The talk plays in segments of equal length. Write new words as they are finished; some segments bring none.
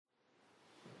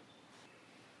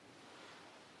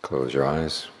close your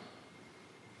eyes,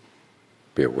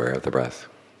 be aware of the breath,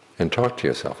 and talk to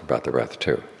yourself about the breath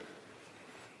too.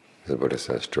 As the Buddha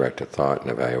says, directed thought and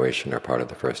evaluation are part of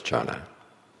the first jhana.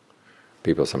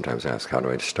 People sometimes ask, how do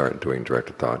I start doing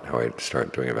directed thought, how do I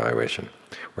start doing evaluation?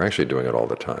 We're actually doing it all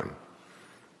the time.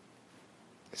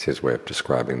 It's his way of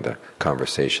describing the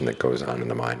conversation that goes on in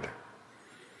the mind.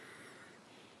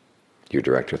 You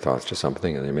direct your thoughts to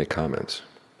something and you make comments.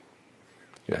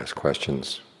 You ask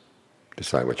questions,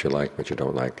 decide what you like, what you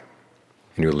don't like.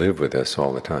 And you live with this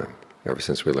all the time. Ever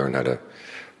since we learned how to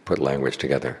put language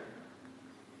together,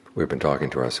 we've been talking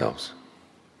to ourselves.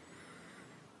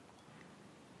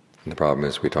 And the problem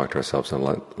is we talk to ourselves a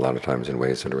lot of times in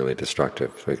ways that are really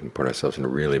destructive. We can put ourselves in a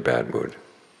really bad mood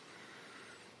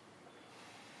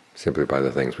simply by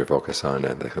the things we focus on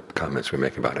and the comments we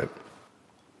make about it.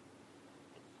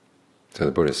 So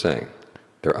the Buddha is saying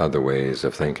there are other ways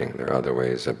of thinking, there are other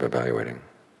ways of evaluating,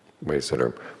 ways that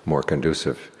are more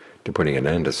conducive to putting an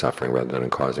end to suffering rather than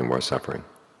causing more suffering.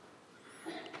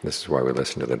 This is why we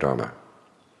listen to the Dhamma,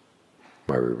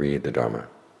 why we read the Dhamma,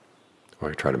 why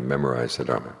we try to memorize the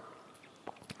Dhamma.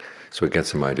 So we get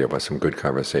some idea of what some good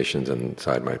conversations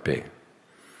inside might be.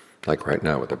 Like right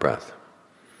now with the breath.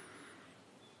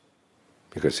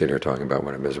 You could sit here talking about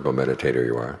what a miserable meditator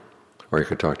you are, or you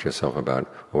could talk to yourself about,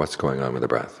 well, what's going on with the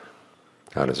breath.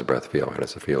 How does the breath feel? How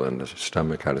does it feel in the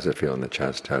stomach? How does it feel in the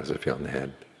chest? How does it feel in the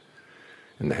head,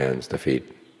 in the hands, the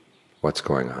feet? What's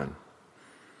going on?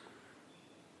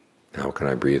 How can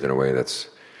I breathe in a way that's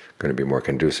going to be more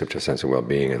conducive to a sense of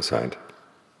well-being inside?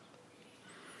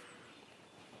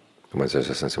 And once there's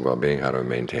a sense of well-being, how do I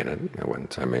maintain it? And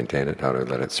once I maintain it, how do I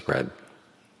let it spread?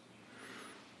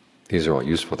 These are all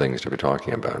useful things to be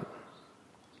talking about,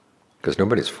 because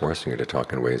nobody's forcing you to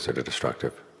talk in ways that are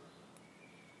destructive.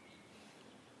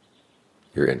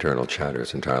 Your internal chatter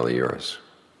is entirely yours.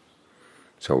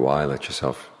 So why let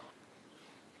yourself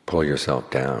pull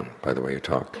yourself down by the way you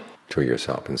talk to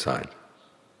yourself inside?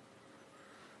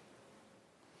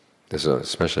 This will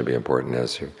especially be important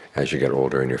as you get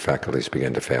older and your faculties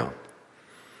begin to fail.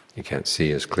 You can't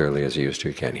see as clearly as you used to,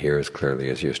 you can't hear as clearly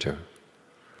as you used to.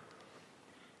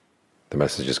 The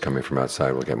messages coming from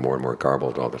outside will get more and more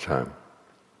garbled all the time.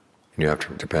 And you have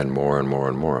to depend more and more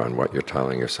and more on what you're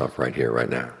telling yourself right here, right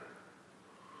now.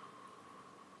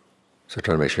 So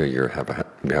try to make sure you have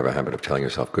a habit of telling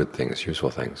yourself good things, useful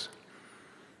things.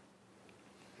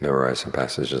 Memorize some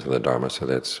passages of the Dhamma so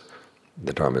that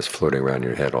the Dhamma is floating around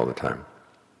your head all the time.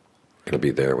 It'll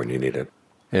be there when you need it.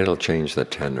 And it'll change the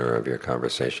tenor of your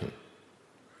conversation.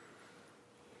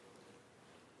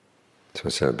 So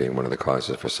instead of being one of the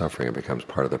causes for suffering, it becomes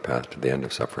part of the path to the end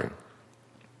of suffering.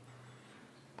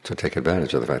 So take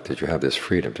advantage of the fact that you have this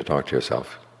freedom to talk to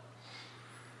yourself.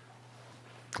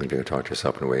 And you can talk to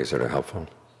yourself in ways that are helpful.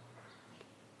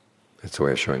 It's a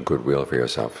way of showing goodwill for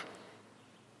yourself.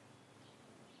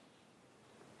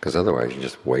 Because otherwise you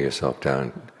just weigh yourself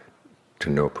down to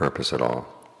no purpose at all.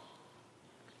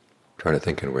 Try to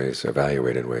think in ways,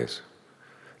 evaluate in ways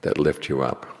that lift you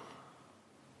up.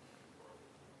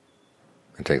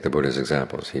 And take the Buddha's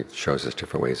examples. He shows us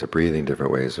different ways of breathing,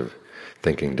 different ways of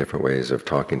thinking, different ways of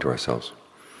talking to ourselves.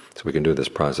 So we can do this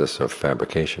process of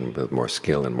fabrication with more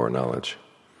skill and more knowledge.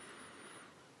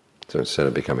 So instead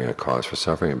of becoming a cause for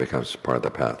suffering, it becomes part of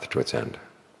the path to its end.